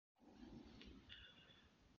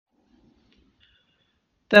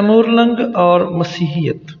Timur لنگ اور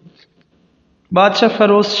مسیحیت۔ بادشاہ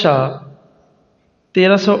فیروز شاہ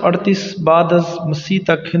 1338 بعد از مسیح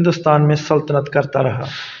تک ہندوستان میں سلطنت کرتا رہا۔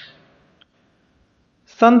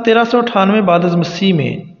 سن 1398 بعد از مسیح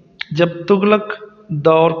میں جب تغلق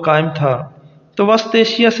دور قائم تھا تو وسط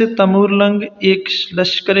ایشیا سے تیمور لنگ ایک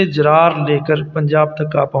لشکر جرار لے کر پنجاب تک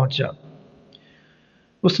آ پہنچا۔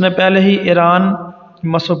 اس نے پہلے ہی ایران،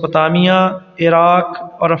 میسوپوٹامیہ، عراق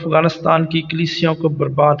اور افغانستان کی کلیسیاؤں کو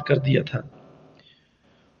برباد کر دیا تھا۔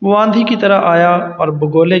 وہ آندھی کی طرح آیا اور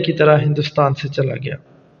بگولے کی طرح ہندوستان سے چلا گیا،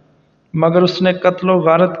 مگر اس نے قتل و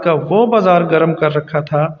غارت کا وہ بازار گرم کر رکھا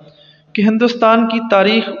تھا کہ ہندوستان کی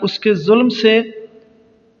تاریخ اس کے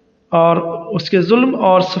ظلم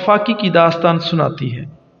اور سفاکی کی داستان سناتی ہے۔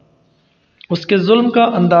 اس کے ظلم کا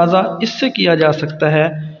اندازہ اس سے کیا جا سکتا ہے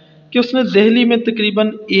کہ اس نے دہلی میں تقریباً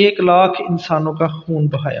 1 لاکھ انسانوں کا خون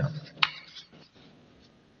بہایا۔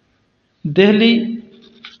 دہلی،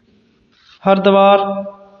 ہردوار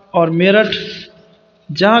اور میرٹھ،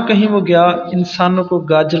 جہاں کہیں وہ گیا، انسانوں کو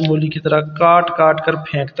گاجر مولی کی طرح کاٹ کاٹ کر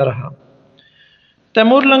پھینکتا رہا۔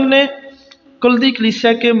 تیمور لنگ نے کلدی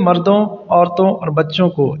کلیسیاء کے مردوں، عورتوں اور بچوں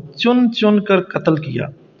کو چن چن کر قتل کیا۔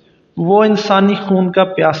 وہ انسانی خون کا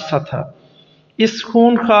پیاسا تھا۔ اس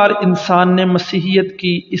خون خوار انسان نے مسیحیت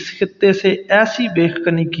کی اس خطے سے ایسی بے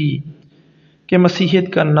خنی کی کہ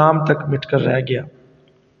مسیحیت کا نام تک مٹ کر رہ گیا۔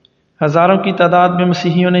 ہزاروں کی تعداد میں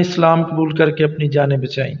مسیحیوں نے اسلام قبول کر کے اپنی جانیں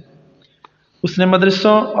بچائیں۔ اس نے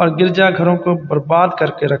مدرسوں اور گرجا گھروں کو برباد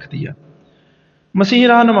کر کے رکھ دیا۔ مسیحی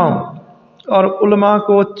رہنماؤں اور علماء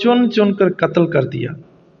کو چن چن کر قتل کر دیا۔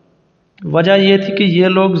 وجہ یہ تھی کہ یہ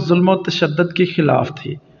لوگ ظلم و تشدد کے خلاف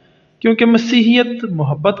تھے، کیونکہ مسیحیت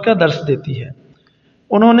محبت کا درس دیتی ہے۔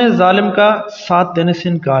 انہوں نے ظالم کا ساتھ دینے سے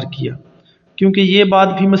انکار کیا، کیونکہ یہ بات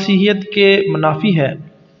بھی مسیحیت کے منافی ہے۔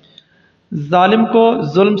 ظالم کو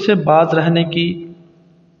ظلم سے باز رہنے کی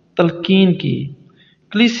تلقین کی۔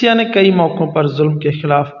 کلیسیاء نے کئی موقعوں پر ظلم کے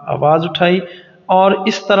خلاف آواز اٹھائی اور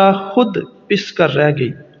اس طرح خود پس کر رہ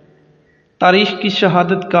گئی۔ تاریخ کی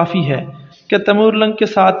شہادت کافی ہے کہ تیمور لنگ کے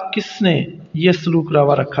ساتھ کس نے یہ سلوک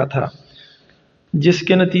روا رکھا تھا، جس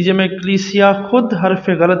کے نتیجے میں کلیسیاء خود حرف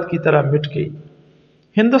غلط کی طرح مٹ گئی۔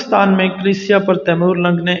 ہندوستان میں کلیسیاء پر تیمور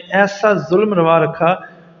لنگ نے ایسا ظلم روا رکھا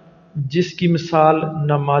جس کی مثال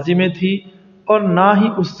نہ ماضی میں تھی اور نہ ہی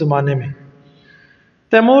اس زمانے میں۔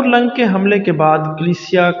 تیمور لنگ کے حملے کے بعد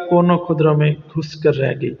کلیسیاء کونوں خدروں میں گھس کر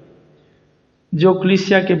رہ گئی، جو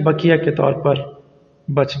کلیسیاء کے بقیہ کے طور پر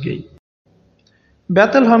بچ گئی۔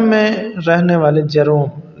 بیت الحم میں رہنے والے جیروم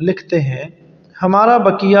لکھتے ہیں، ہمارا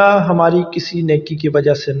بقیہ ہماری کسی نیکی کی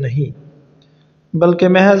وجہ سے نہیں، بلکہ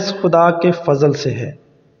محض خدا کے فضل سے ہے۔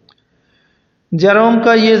 جیروم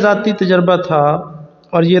کا یہ ذاتی تجربہ تھا،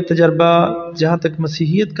 اور یہ تجربہ جہاں تک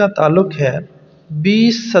مسیحیت کا تعلق ہے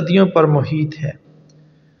 20 صدیوں پر محیط ہے۔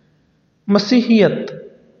 مسیحیت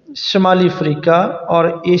شمالی افریقہ اور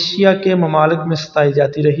ایشیا کے ممالک میں ستائی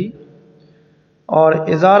جاتی رہی اور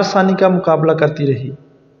اظہار ثانی کا مقابلہ کرتی رہی،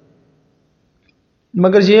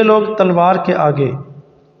 مگر یہ لوگ تلوار کے آگے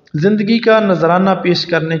زندگی کا نذرانہ پیش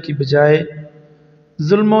کرنے کی بجائے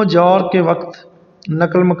ظلم و جور کے وقت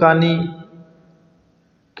نقل مکانی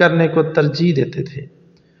کرنے کو ترجیح دیتے تھے،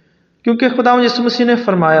 کیونکہ خداوند یسوع مسیح نے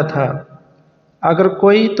فرمایا تھا، اگر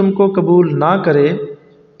کوئی تم کو قبول نہ کرے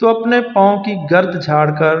تو اپنے پاؤں کی گرد جھاڑ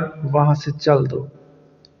کر وہاں سے چل دو۔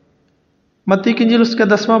 متی کی انجیل اس کا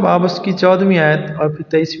 10واں باب اس کی 14ویں آیت اور پھر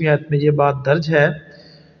 23ویں آیت میں یہ بات درج ہے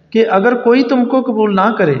کہ اگر کوئی تم کو قبول نہ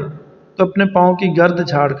کرے تو اپنے پاؤں کی گرد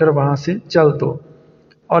جھاڑ کر وہاں سے چل دو،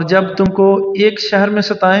 اور جب تم کو ایک شہر میں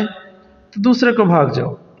ستائیں تو دوسرے کو بھاگ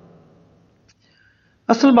جاؤ۔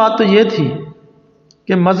 اصل بات تو یہ تھی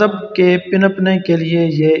کہ مذہب کے پنپنے کے لیے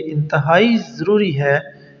یہ انتہائی ضروری ہے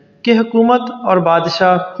کہ حکومت اور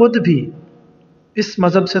بادشاہ خود بھی اس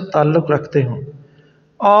مذہب سے تعلق رکھتے ہوں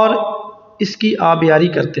اور اس کی آبیاری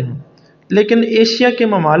کرتے ہوں، لیکن ایشیا کے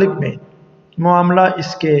ممالک میں معاملہ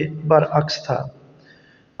اس کے برعکس تھا۔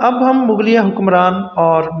 اب ہم مغلیہ حکمران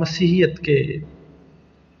اور مسیحیت کے